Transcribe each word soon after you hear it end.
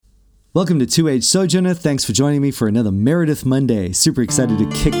Welcome to Two Age Sojourner. Thanks for joining me for another Meredith Monday. Super excited to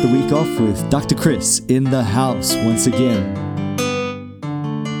kick the week off with Dr. Chris in the house once again.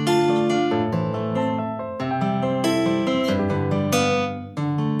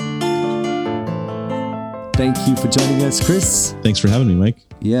 Thank you for joining us, Chris. Thanks for having me, Mike.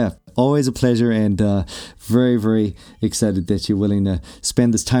 Yeah, always a pleasure, and very, very excited that you're willing to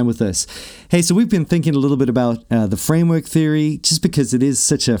spend this time with us. Hey, so we've been thinking a little bit about the framework theory, just because it is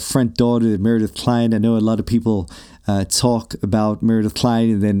such a front door to Meredith Kline. I know a lot of people talk about Meredith Kline,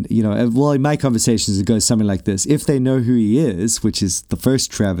 and then, well, in my conversations, it goes something like this. If they know who he is, which is the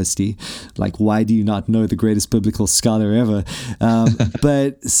first travesty, like, why do you not know the greatest biblical scholar ever?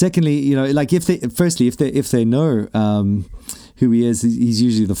 But secondly, if they know who he is, he's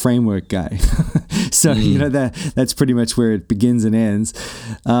usually the framework guy. So, that's pretty much where it begins and ends.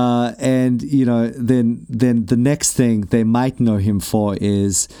 Then the next thing they might know him for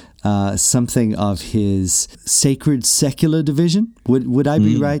is something of his sacred secular division. Would I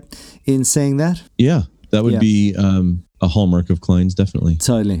be right in saying that? Yeah, that would be a hallmark of Kline's, definitely.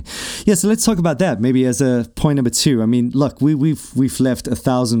 Totally. Yeah, so let's talk about that maybe as a point number two. I mean, look, we've left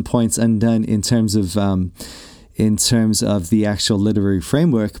 1,000 points undone in terms of the actual literary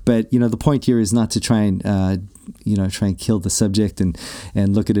framework, but the point here is not to try and kill the subject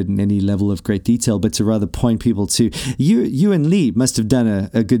and look at it in any level of great detail, but to rather point people to you and Lee must have done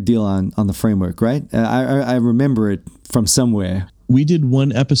a good deal on the framework, right? I remember it from somewhere. We did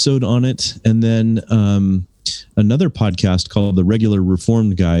one episode on it, and then another podcast called The Regular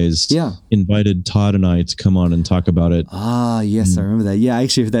Reformed Guys invited Todd and I to come on and talk about it. Ah, yes, I remember that. Yeah, I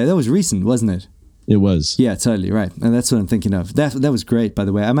actually heard that. That was recent, wasn't it? It was. Yeah, totally right. And that's what I'm thinking of. That was great, by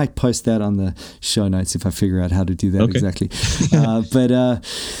the way. I might post that on the show notes if I figure out how to do that exactly.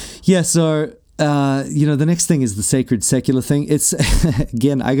 So, the next thing is the sacred secular thing. It's,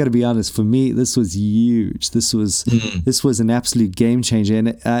 again, I got to be honest, for me, this was huge. This was an absolute game changer.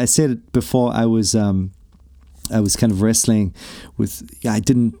 And I said it before, I was kind of wrestling with, I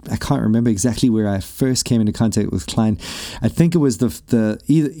can't remember exactly where I first came into contact with Kline. I think it was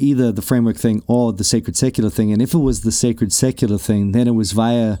either the framework thing or the sacred secular thing. And if it was the sacred secular thing, then it was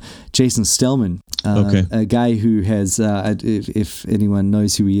via Jason Stellman, a guy who has, if anyone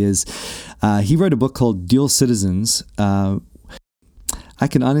knows who he is, he wrote a book called Dual Citizens. I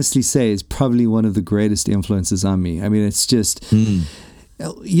can honestly say is probably one of the greatest influences on me. I mean, it's just, to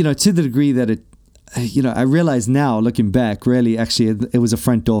the degree that it, I realize now, looking back, really, actually, it was a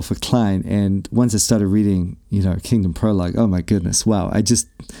front door for Kline. And once I started reading, Kingdom Prologue, oh my goodness, wow!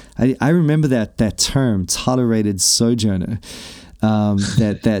 I remember that term, tolerated sojourner,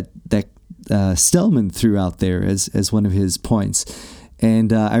 that Stellman threw out there as one of his points.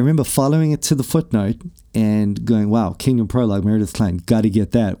 And I remember following it to the footnote and going, wow, Kingdom Prologue, Meredith Kline, got to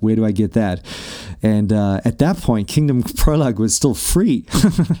get that. Where do I get that? And at that point, Kingdom Prologue was still free.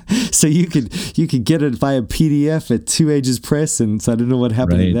 So you could get it via PDF at Two Ages Press. And so I don't know what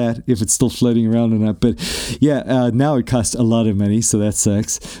happened to that, if it's still floating around or not. But now it costs a lot of money, so that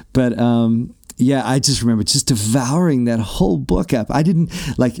sucks. But I just remember just devouring that whole book up. I didn't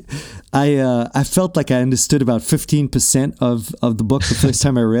I felt like I understood about 15% of the book the first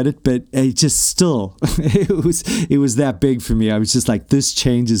time I read it, but it just still, it was that big for me. I was just like, this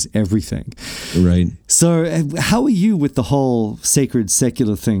changes everything. Right. So how were you with the whole sacred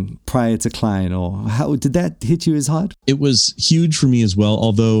secular thing prior to Kline, or how did that hit you as hard? It was huge for me as well,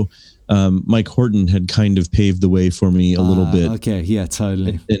 although Mike Horton had kind of paved the way for me a little bit. Okay, yeah,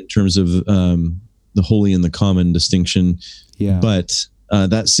 totally. In terms of the holy and the common distinction. Yeah. But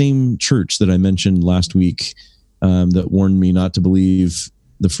that same church that I mentioned last week that warned me not to believe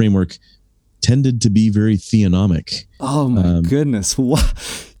the framework tended to be very theonomic. Oh my goodness.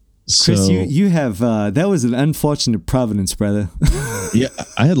 What? Chris, you have, that was an unfortunate providence, brother. Yeah,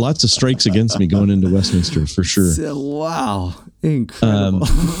 I had lots of strikes against me going into Westminster, for sure. Wow, incredible.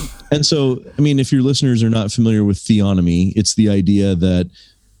 And so, I mean, if your listeners are not familiar with theonomy, it's the idea that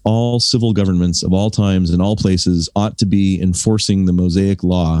all civil governments of all times and all places ought to be enforcing the Mosaic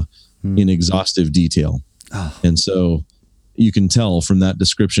law in exhaustive detail. And so you can tell from that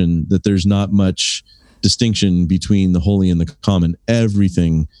description that there's not much distinction between the holy and the common.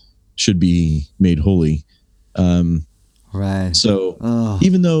 Everything should be made holy. Right. So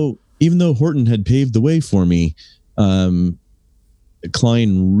even though Horton had paved the way for me,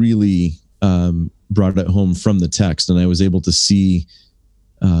 Kline really brought it home from the text, and I was able to see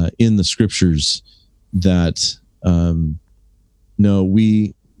in the scriptures that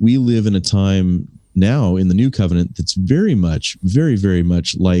we live in a time now in the new covenant that's very, very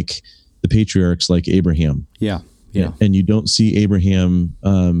much like the patriarchs, like Abraham. Yeah. And you don't see Abraham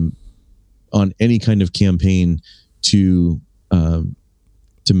on any kind of campaign to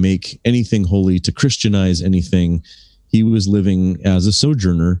make anything holy, to Christianize anything. He was living as a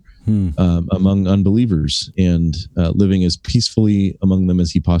sojourner among unbelievers and living as peacefully among them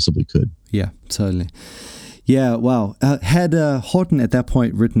as he possibly could. Yeah, totally. Yeah, wow. Had Horton at that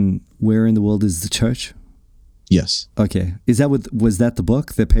point written "Where in the World is the Church"? Yes. Okay. Was that the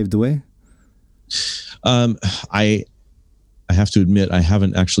book that paved the way? I have to admit I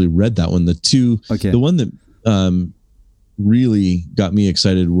haven't actually read that one. The one that really got me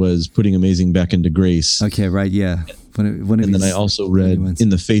excited was Putting Amazing Back into Grace. Okay, right, yeah. And then I also read In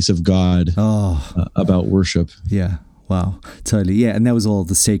the Face of God about worship. Yeah. Wow, totally. Yeah, and that was all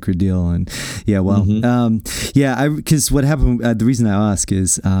the sacred deal. And yeah, well, because what happened, the reason I ask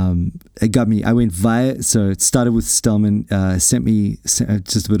is it got me, I went so it started with Stellman, sent me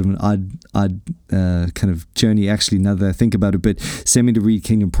just a bit of an odd kind of journey, actually, now that I think about it, but sent me to read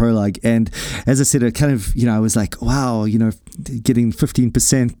Kingdom Prologue. And as I said, I kind of, I was like, wow, getting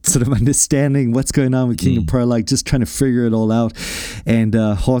 15% sort of understanding what's going on with Kingdom Prologue, just trying to figure it all out. And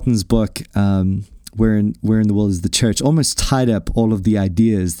Horton's book, Where in the World is the Church, almost tied up all of the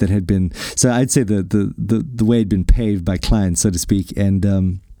ideas that had been, so I'd say the way had been paved by Klein, so to speak. And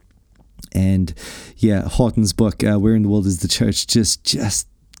Horton's book, Where in the World is the Church,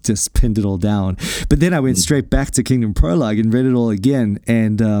 just pinned it all down. But then I went straight back to Kingdom Prologue and read it all again,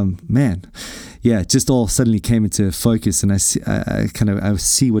 and it just all suddenly came into focus, and I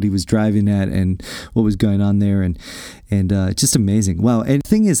see what he was driving at and what was going on there, and just amazing. Wow. And the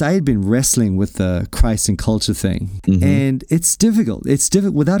thing is, I had been wrestling with the Christ and culture thing, and it's difficult. It's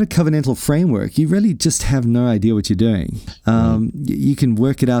difficult without a covenantal framework. You really just have no idea what you're doing. You can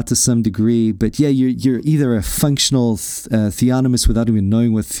work it out to some degree, but you're either a functional theonomist without even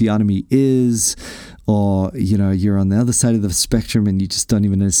knowing what theonomy is, or you're on the other side of the spectrum and you just don't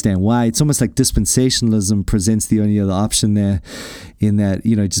even understand why. It's almost like dispensationalism presents the only other option there, in that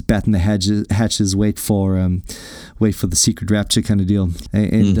just batten the hatches, wait for the secret rapture kind of deal.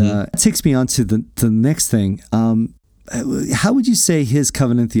 And that takes me on to the next thing. How would you say his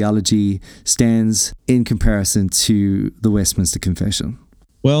covenant theology stands in comparison to the Westminster Confession?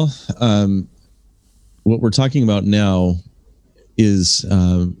 Well, what we're talking about now is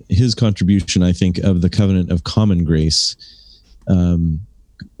his contribution, I think, of the covenant of common grace.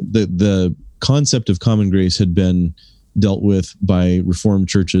 The concept of common grace had been dealt with by Reformed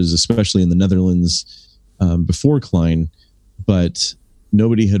churches, especially in the Netherlands, before Klein, but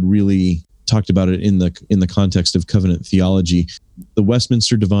nobody had really talked about it in the context of covenant theology. The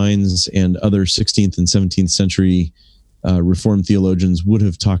Westminster divines and other 16th and 17th century Reformed theologians would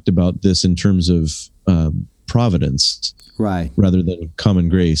have talked about this in terms of providence, right, rather than common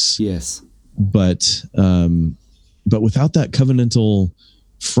grace. Yes, but without that covenantal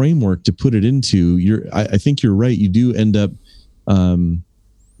framework to put it into, I think you're right. You do end up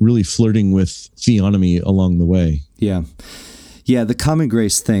really flirting with theonomy along the way. Yeah. The common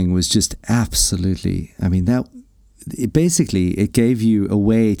grace thing was just absolutely. I mean, it gave you a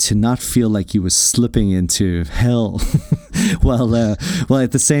way to not feel like you were slipping into hell, while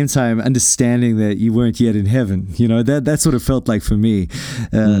at the same time understanding that you weren't yet in heaven. That's what it felt like for me.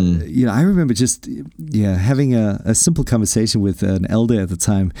 I remember just having a simple conversation with an elder at the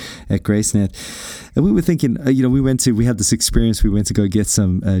time at GraceNet, and we were thinking, we had this experience. We went to go get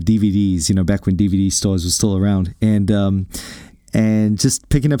some DVDs, back when DVD stores were still around, and just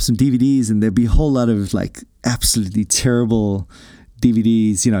picking up some DVDs, and there'd be a whole lot of like absolutely terrible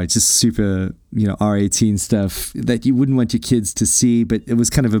DVDs, just super, R18 stuff that you wouldn't want your kids to see, but it was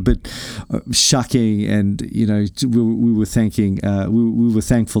kind of a bit shocking. And, we were thanking, we were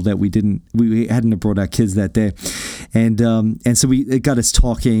thankful that we hadn't brought our kids that day. And so it got us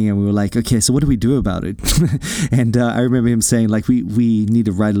talking, and we were like, okay, so what do we do about it? And I remember him saying, like, we need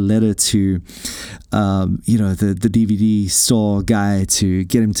to write a letter to, the DVD store guy to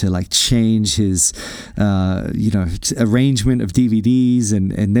get him to like change his, arrangement of DVDs.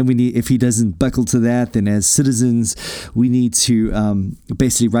 And then we need, if he doesn't buckle to that, then as citizens, we need to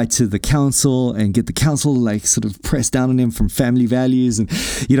basically write to the council and get the council like sort of press down on him from family values, and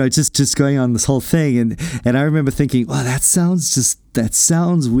just going on this whole thing. And I remember thinking, wow, that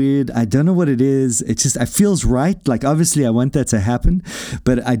sounds weird. I don't know what it is. It feels right. Like, obviously I want that to happen,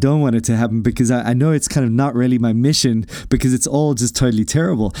 but I don't want it to happen because I know it's kind of not really my mission, because it's all just totally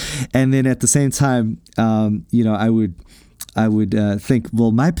terrible. And then at the same time, I would think,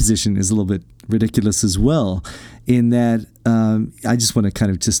 well, my position is a little bit ridiculous as well. in that I just want to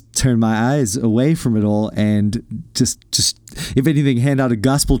kind of just turn my eyes away from it all and just if anything, hand out a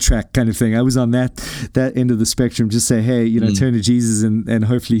gospel tract kind of thing. I was on that end of the spectrum. Just say, hey, turn to Jesus and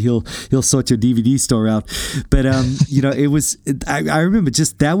hopefully he'll sort your DVD store out. But it was. I remember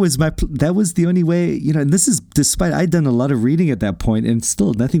just that was the only way. And this is despite I'd done a lot of reading at that point, and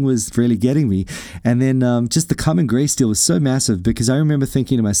still nothing was really getting me. And then just the Common Grace deal was so massive, because I remember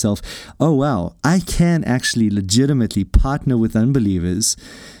thinking to myself, oh wow, I can actually legitimately partner with unbelievers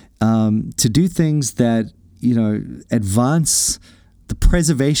to do things that advance the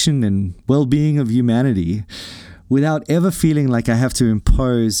preservation and well-being of humanity without ever feeling like I have to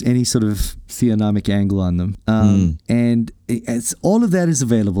impose any sort of theonomic angle on them. And it's, all of that is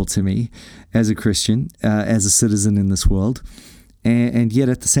available to me as a Christian, as a citizen in this world. And yet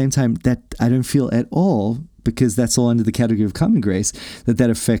at the same time, that I don't feel at all, because that's all under the category of common grace, that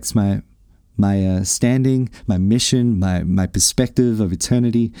affects my standing, my mission, my perspective of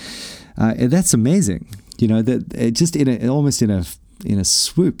eternity. And that's amazing. That it just almost in a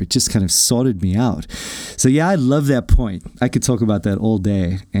swoop, it just kind of sorted me out. So yeah, I love that point. I could talk about that all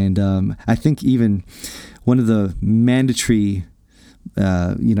day. And I think even one of the mandatory,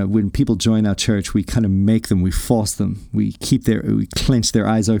 when people join our church, we kind of we force them, we clench their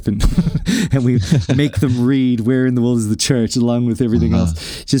eyes open and we make them read Where in the World is the Church, along with everything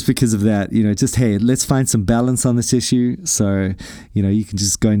else, just because of that. Just, hey, let's find some balance on this issue. So, you can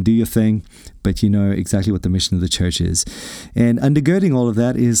just go and do your thing, but you know exactly what the mission of the church is. And undergirding all of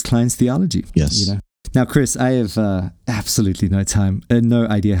that is Klein's theology. Yes. Now, Chris, I have absolutely no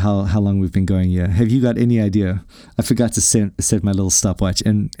idea how long we've been going here. Have you got any idea? I forgot to set my little stopwatch.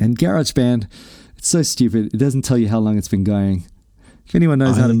 And GarageBand, it's so stupid. It doesn't tell you how long it's been going. If anyone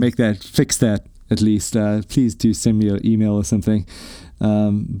knows how to fix that, at least, please do send me an email or something.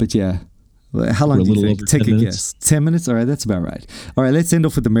 But yeah, how long do you think? Take a guess. 10 minutes? All right, that's about right. All right, let's end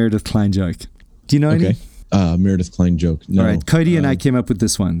off with the Meredith Kline joke. Do you know any? Meredith Kline joke. No. All right, Cody and I came up with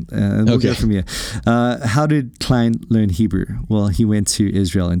this one. We'll go from here. How did Kline learn Hebrew? Well, he went to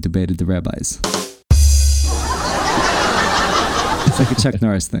Israel and debated the rabbis. It's like a Chuck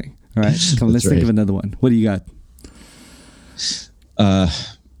Norris thing. All right, come on, let's think of another one. What do you got?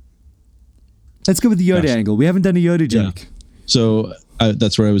 Let's go with the Yoda angle. We haven't done a Yoda joke. Yeah. So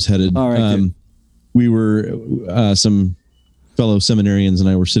that's where I was headed. All right, we were some fellow seminarians and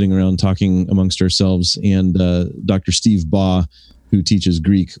I were sitting around talking amongst ourselves, and Dr. Steve Baugh, who teaches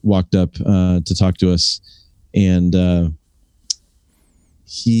Greek, walked up to talk to us, and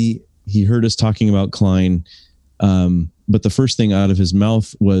he heard us talking about Kline, but the first thing out of his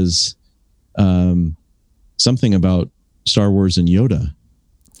mouth was something about Star Wars and Yoda.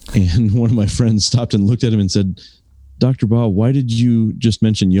 And one of my friends stopped and looked at him and said, Dr. Baugh, why did you just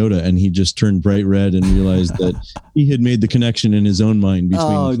mention Yoda? And he just turned bright red and realized that he had made the connection in his own mind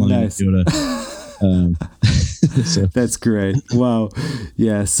between Kline and Yoda. So. That's great. Wow.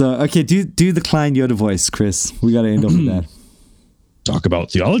 Yeah. So, okay, do the Kline Yoda voice, Chris. We got to end up with that. Talk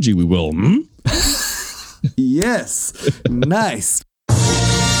about theology, we will. Yes. Nice.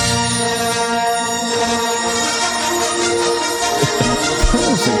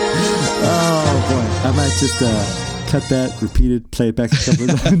 Perfect. Oh, boy. I might just cut that, repeat it, play it back a couple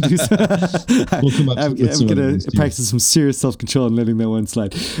of times. I'm going to practice some serious self-control and letting that one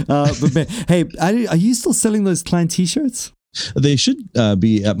slide. But man, hey, are you still selling those Kline t-shirts? They should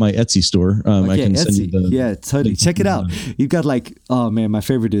be at my Etsy store. I can Etsy. send you the... Yeah, totally. Check it out. You've got my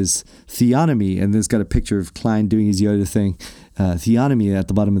favorite is Theonomy, and there's got a picture of Kline doing his Yoda thing. Theonomy at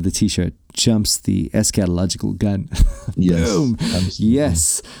the bottom of the t-shirt jumps the eschatological gun. Yes. Boom. Absolutely.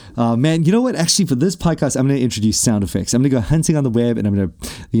 Yes. Man, you know what? Actually, for this podcast, I'm going to introduce sound effects. I'm going to go hunting on the web, and I'm going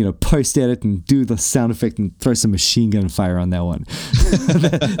to, post edit and do the sound effect and throw some machine gun fire on that one.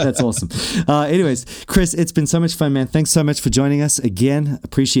 That's awesome. Anyways, Chris, it's been so much fun, man. Thanks so much for joining us again.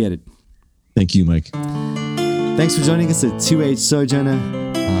 Appreciate it. Thank you, Mike. Thanks for joining us at 2H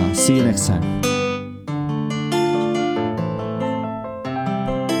Sojourner. See you next time.